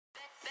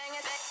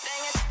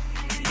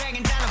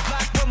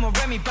from a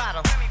Remy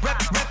bottle.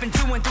 Reppin'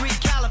 2 and 3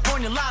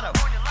 California Lotto.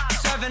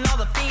 Serving all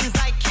the fiends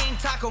like King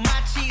Taco.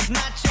 My cheese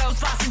nachos,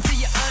 flossing till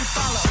you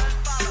unfollow.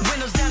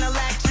 Windows down a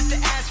lack, just the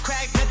ass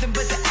crack. Nothing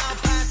but the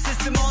Alpine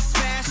system on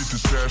smash. Hit the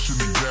stash in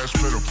the gas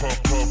pedal,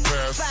 puff, puff,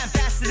 pass. Flying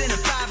faster than a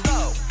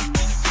 5-0.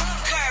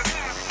 Curb.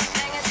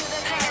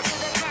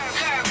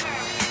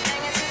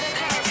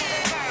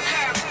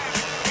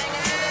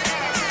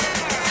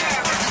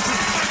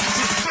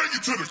 Bang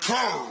it to the curb.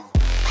 Curb. Bang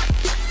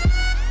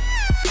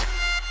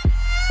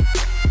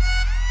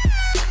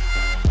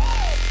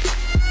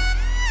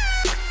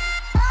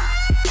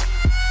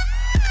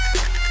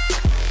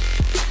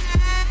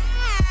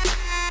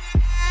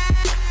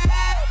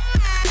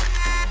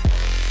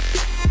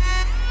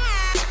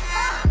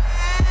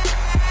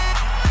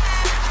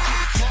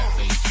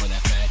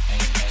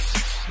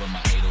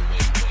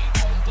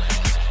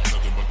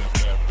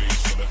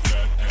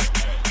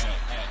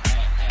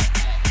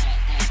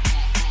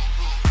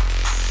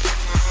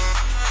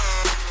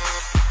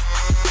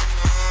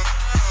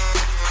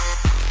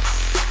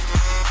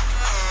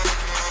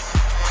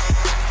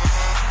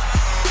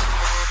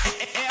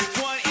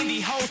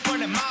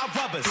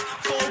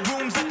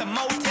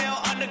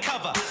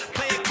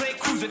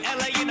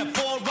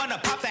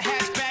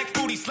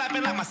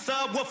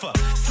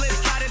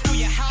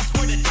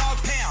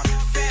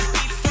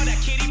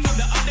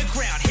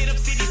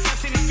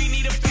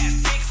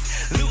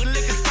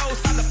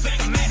to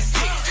the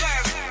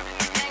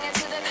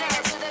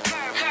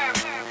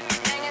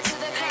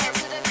curb.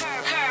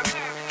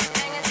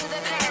 Curb.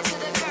 Bang it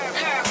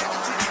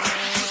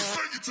to the curb. Just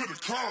bring it to the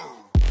curb.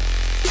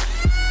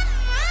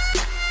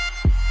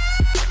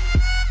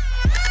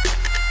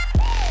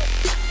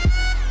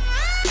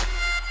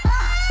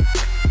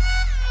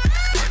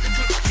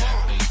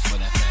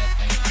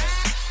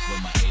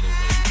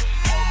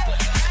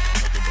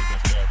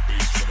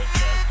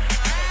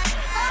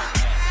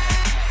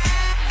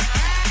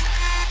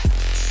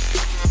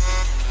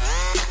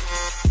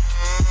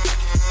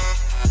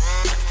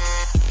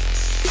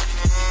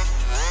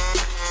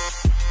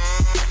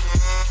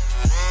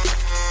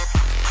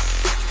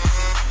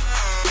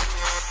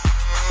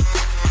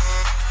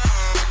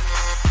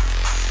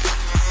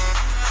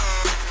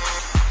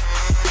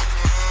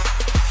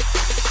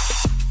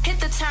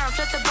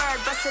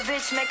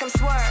 Make them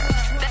swerve.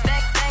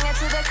 Bang it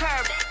to the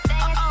curb.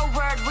 Oh,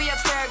 word, we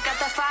observe. Got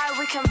the fire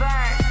we can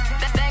burn.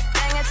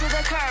 Bang it to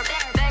the curb.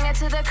 Bang it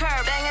to the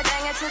curb. Bang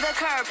it to the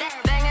curb.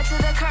 Bang it to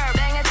the curb.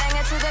 Bang it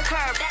to the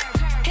curb.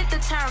 Hit the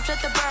turn,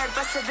 flip the bird,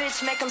 bust a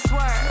bitch, make them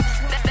swerve.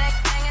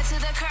 Bang it to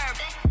the curb.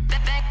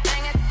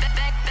 Bang it.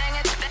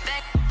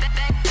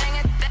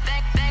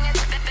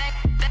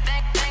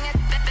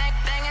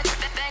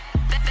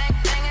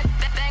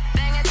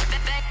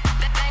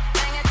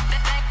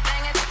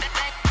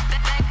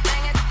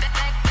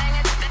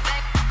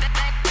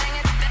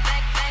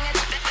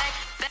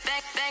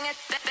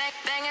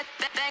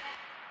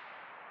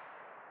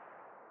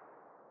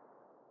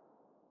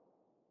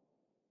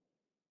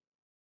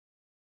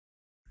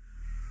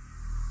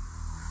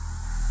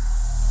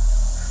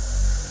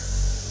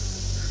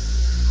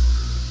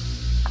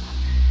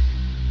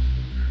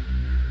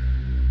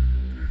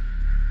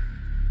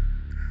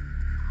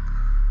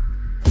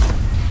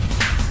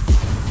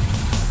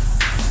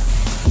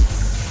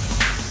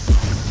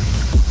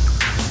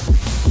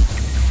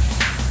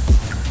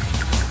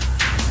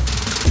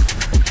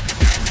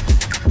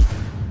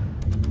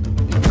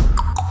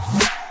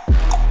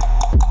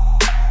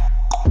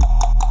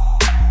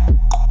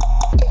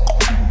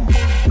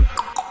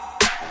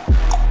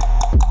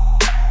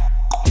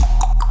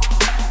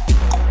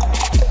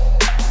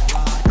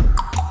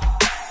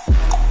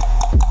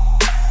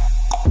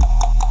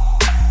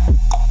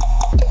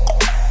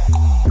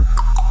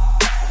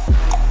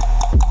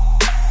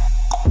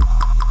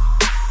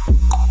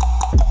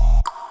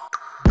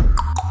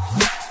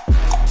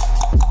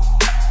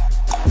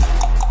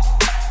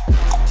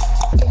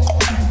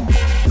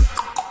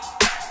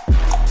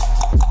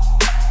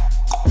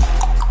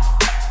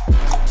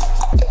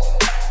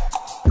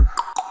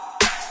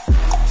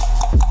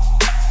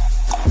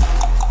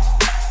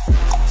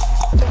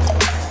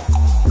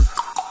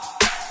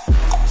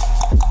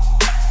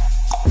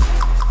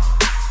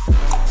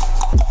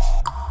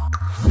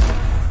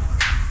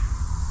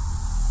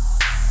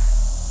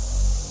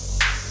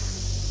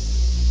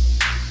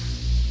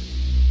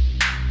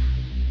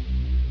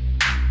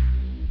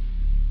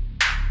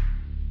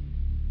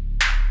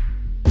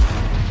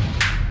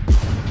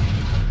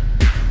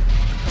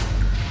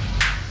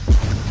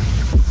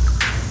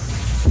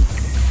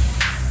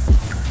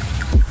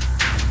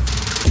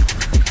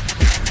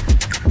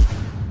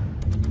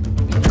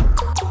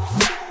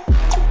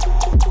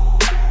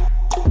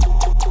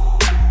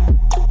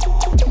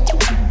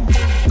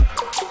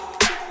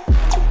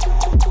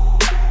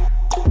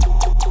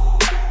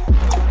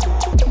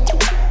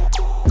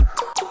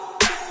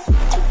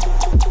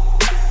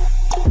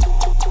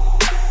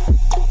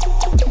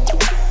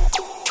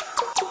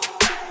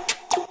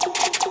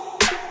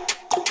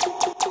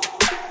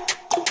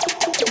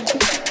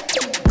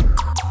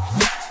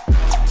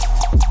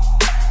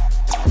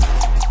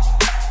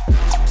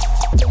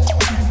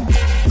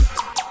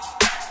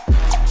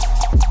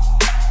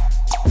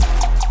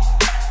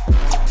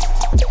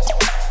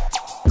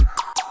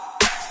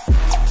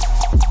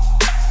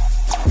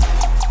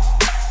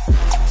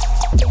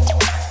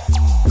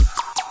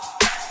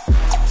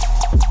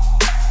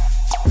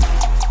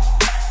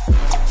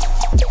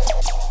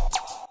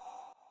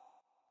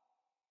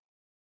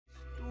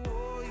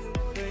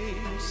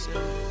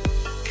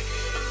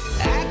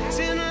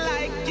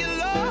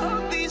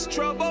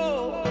 trouble.